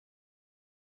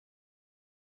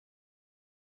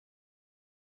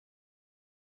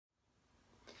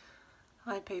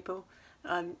Hi people,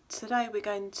 today we're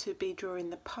going to be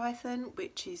drawing the python,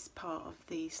 which is part of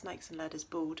the Snakes and Ladders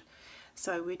board.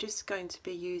 So we're just going to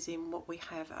be using what we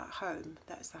have at home.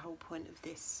 That's the whole point of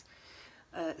this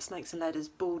Snakes and Ladders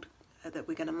board that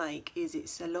we're going to make.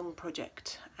 It's a long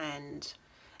project and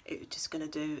it's just going to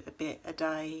do a bit a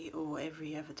day or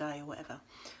every other day or whatever.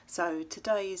 So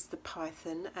today is the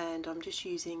python and I'm just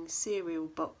using cereal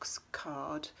box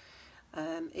card.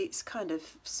 It's kind of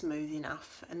smooth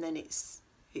enough, and then it's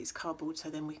cardboard, so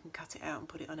then we can cut it out and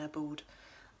put it on our board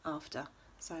after.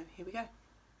 So here we go.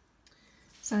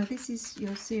 So this is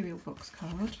your cereal box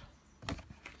card,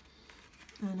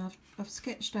 and I've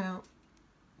sketched out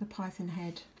the python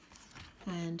head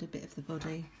and a bit of the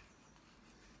body.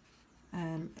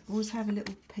 Always have a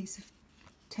little piece of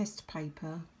test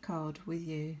paper card with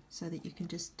you so that you can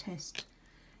just test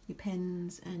your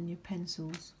pens and your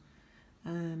pencils.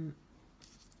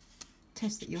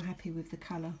 Test that you're happy with the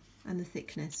colour and the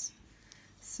thickness.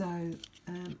 So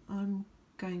I'm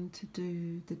going to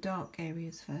do the dark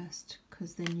areas first,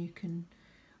 because then you can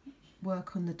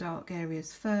work on the dark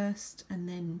areas first and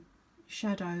then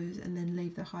shadows, and then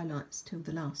leave the highlights till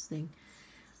the last thing.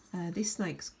 This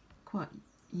snake's quite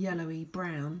yellowy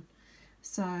brown,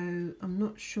 so I'm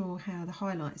not sure how the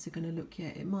highlights are going to look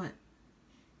yet.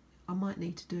 I might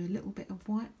need to do a little bit of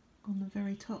white on the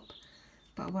very top,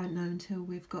 but I won't know until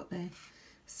we've got there.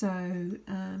 So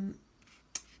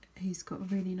he's got a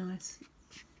really nice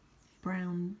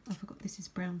brown, I forgot this is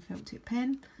brown felt tip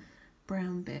pen,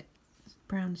 brown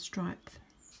stripe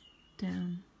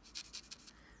down.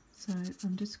 So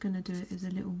I'm just going to do it as a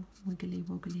little wiggly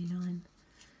woggly line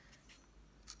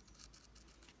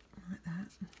like that.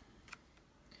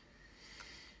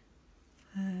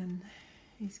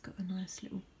 He's got a nice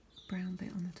little brown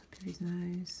bit on the top of his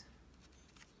nose.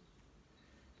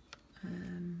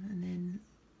 And then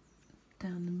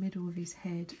down the middle of his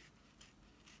head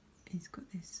he's got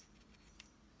this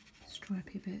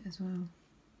stripy bit as well.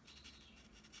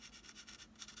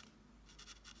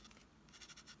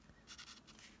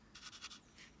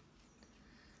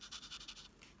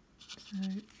 So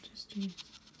just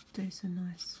do some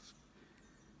nice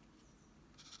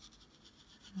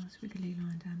wiggly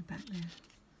line down the back there.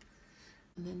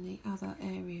 And then the other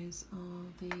areas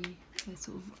are the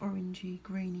sort of orangey,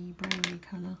 greeny, browny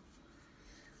colour.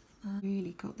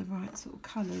 Really got the right sort of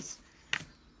colours,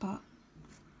 but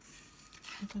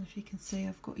I don't know if you can see,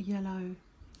 I've got yellow.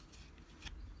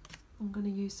 I'm going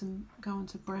to go on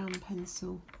to brown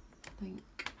pencil, I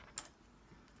think,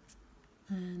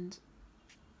 and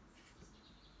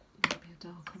maybe a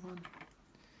darker one.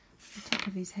 The top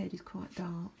of his head is quite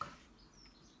dark.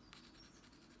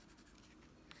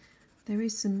 There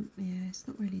is some, yeah, it's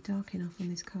not really dark enough on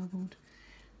this cardboard.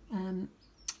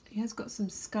 He has got some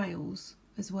scales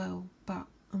as well, but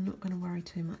I'm not going to worry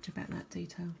too much about that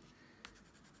detail.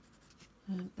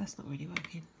 That's not really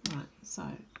working. Right, so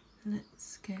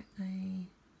let's get another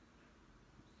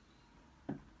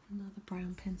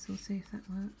brown pencil, see if that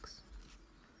works.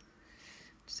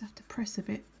 Just have to press a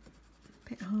bit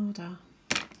harder.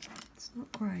 It's not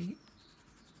great.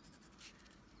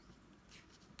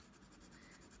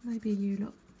 Maybe you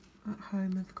lot at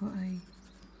home have got a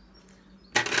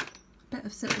better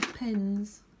set of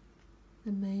pens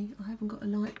than me. I haven't got a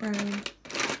light brown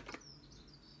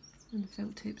and the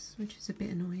felt tips, which is a bit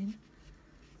annoying.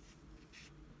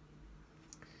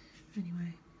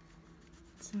 Anyway,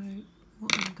 so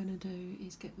what I'm going to do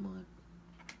is get my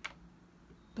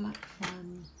black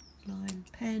fan line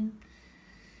pen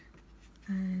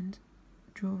and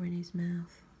draw in his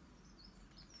mouth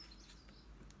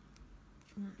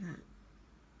like that.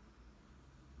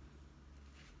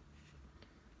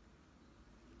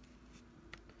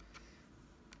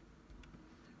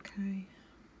 Okay,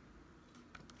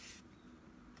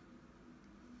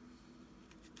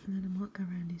 and then I might go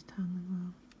around his tongue as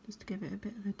well, just to give it a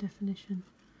bit of a definition.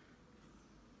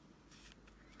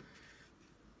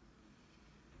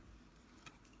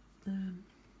 I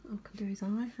can do his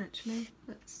eye actually.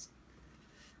 That's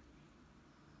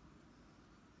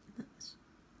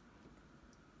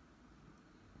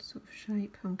sort of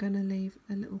shape. I'm going to leave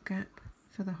a little gap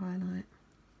for the highlight.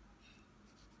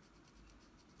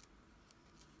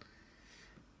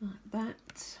 Like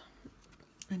that,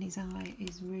 and his eye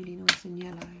is really nice and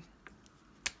yellow,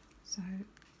 so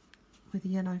with a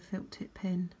yellow felt tip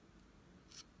pen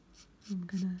I'm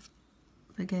gonna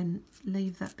again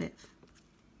leave that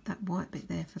white bit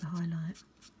there for the highlight.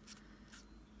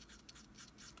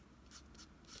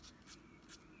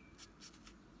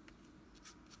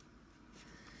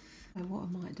 So what I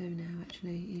might do now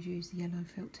actually is use the yellow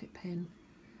felt tip pen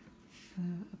for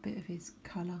a bit of his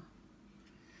colour.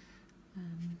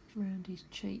 Around his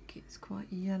cheek it's quite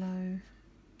yellow.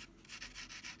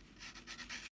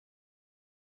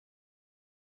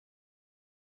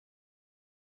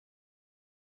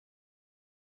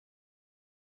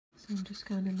 So I'm just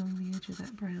going along the edge of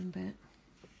that brown bit.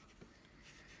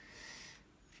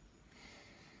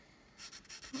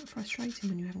 Quite frustrating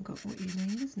when you haven't got what you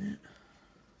need, isn't it?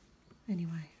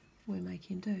 Anyway, we're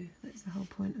making do. That's the whole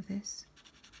point of this.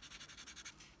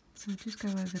 So just go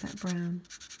over that brown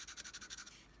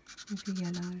with the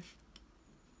yellow.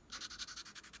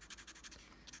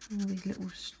 All these little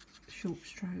short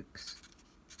strokes.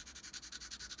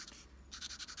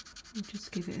 And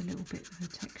just give it a little bit of a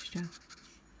texture.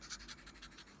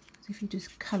 So if you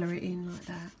just colour it in like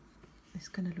that, it's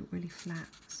going to look really flat.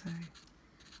 So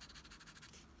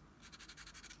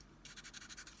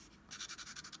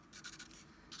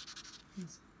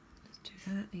let's do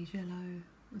that. He's yellow.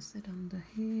 What's that under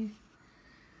here?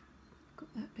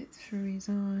 Got that bit through his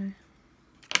eye.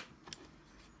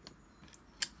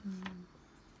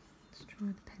 Let's try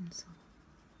the pencil.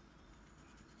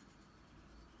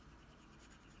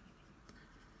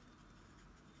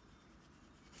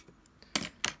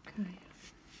 Okay,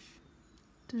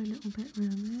 do a little bit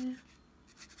around there.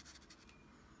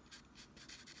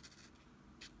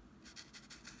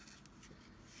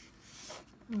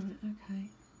 Right, okay,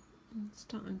 it's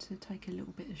starting to take a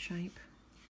little bit of shape.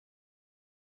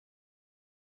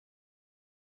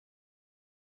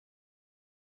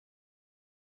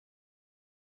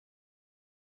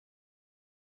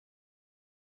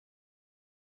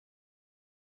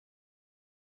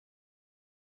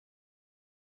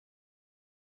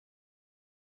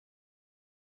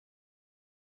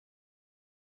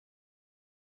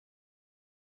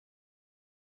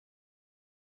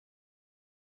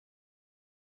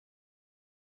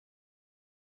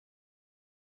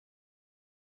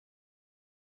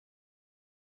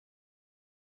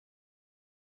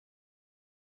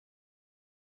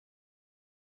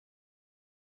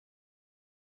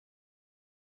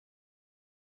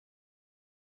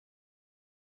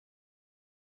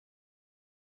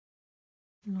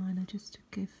 Liner just to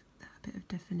give that a bit of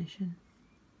definition.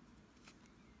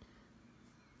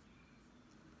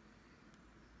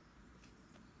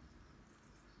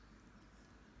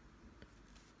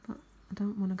 But I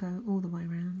don't want to go all the way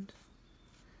around.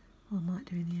 Well, I might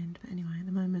do in the end, but anyway, at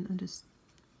the moment I'm just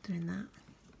doing that.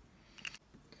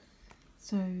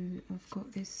 So I've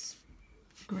got this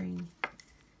green,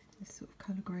 this sort of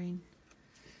colour green,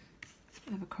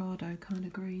 avocado kind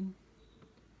of green.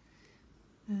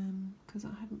 Because I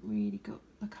haven't really got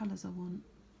the colours I want,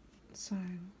 so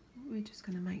we're just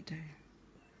going to make do.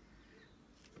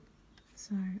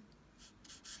 So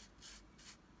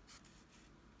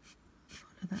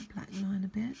follow that black line a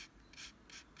bit.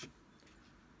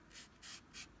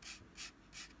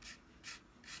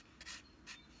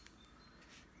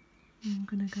 I'm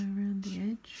going to go around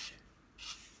the edge.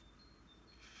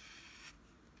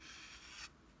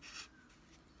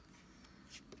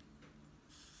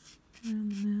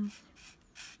 Around the mouth,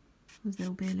 because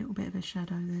there'll be a little bit of a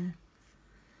shadow there.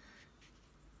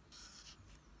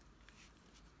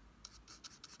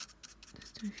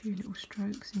 Just do a few little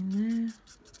strokes in there.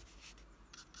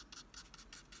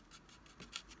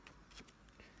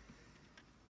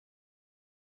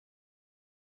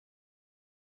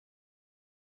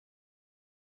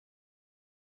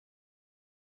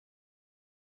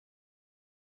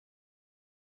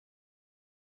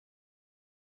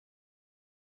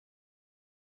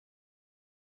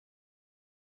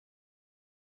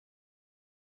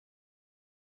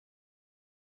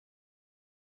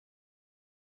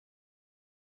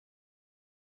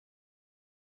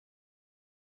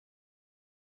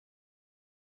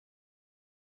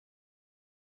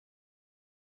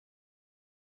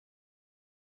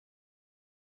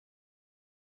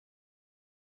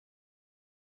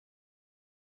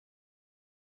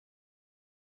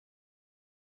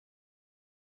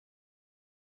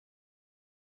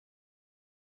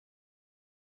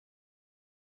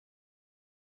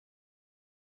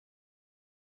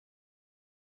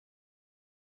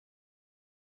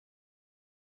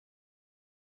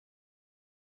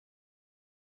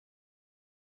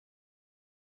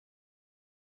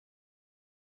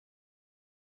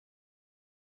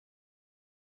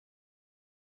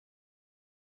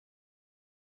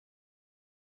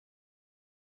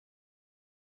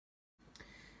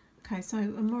 Okay, so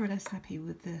I'm more or less happy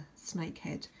with the snake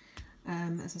head.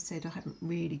 As I said, I haven't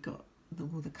really got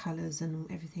all the colours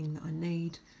and everything that I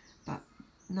need, but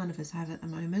none of us have at the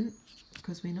moment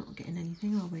because we're not getting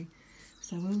anything, are we?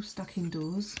 So we're all stuck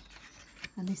indoors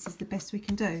and this is the best we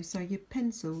can do. So your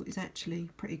pencil is actually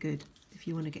pretty good if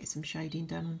you want to get some shading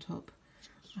done on top.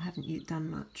 I haven't done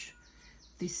much.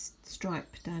 This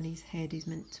stripe down his head is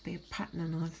meant to be a pattern,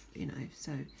 and I've, you know,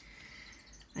 so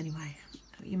anyway,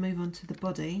 you move on to the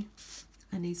body,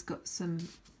 and he's got some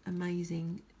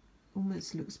amazing,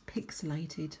 almost looks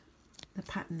pixelated, the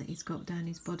pattern that he's got down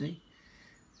his body.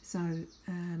 So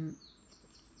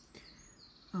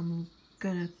I'm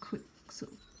gonna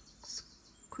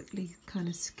quickly kind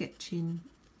of sketch in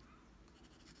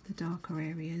the darker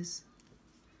areas.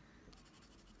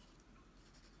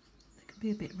 They can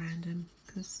be a bit random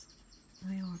because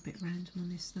they are a bit random on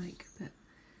this snake, but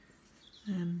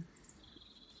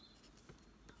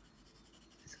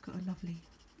it's got a lovely,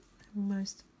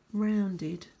 almost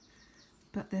rounded,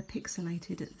 but they're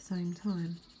pixelated at the same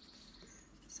time.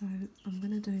 So I'm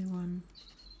going to do one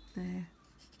there,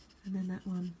 and then that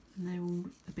one, and they're all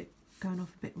a bit going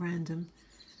off a bit random.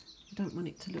 I don't want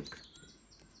it to look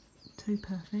too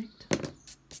perfect,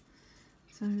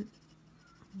 so I'm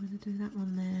going to do that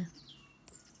one there,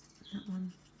 that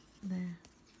one there,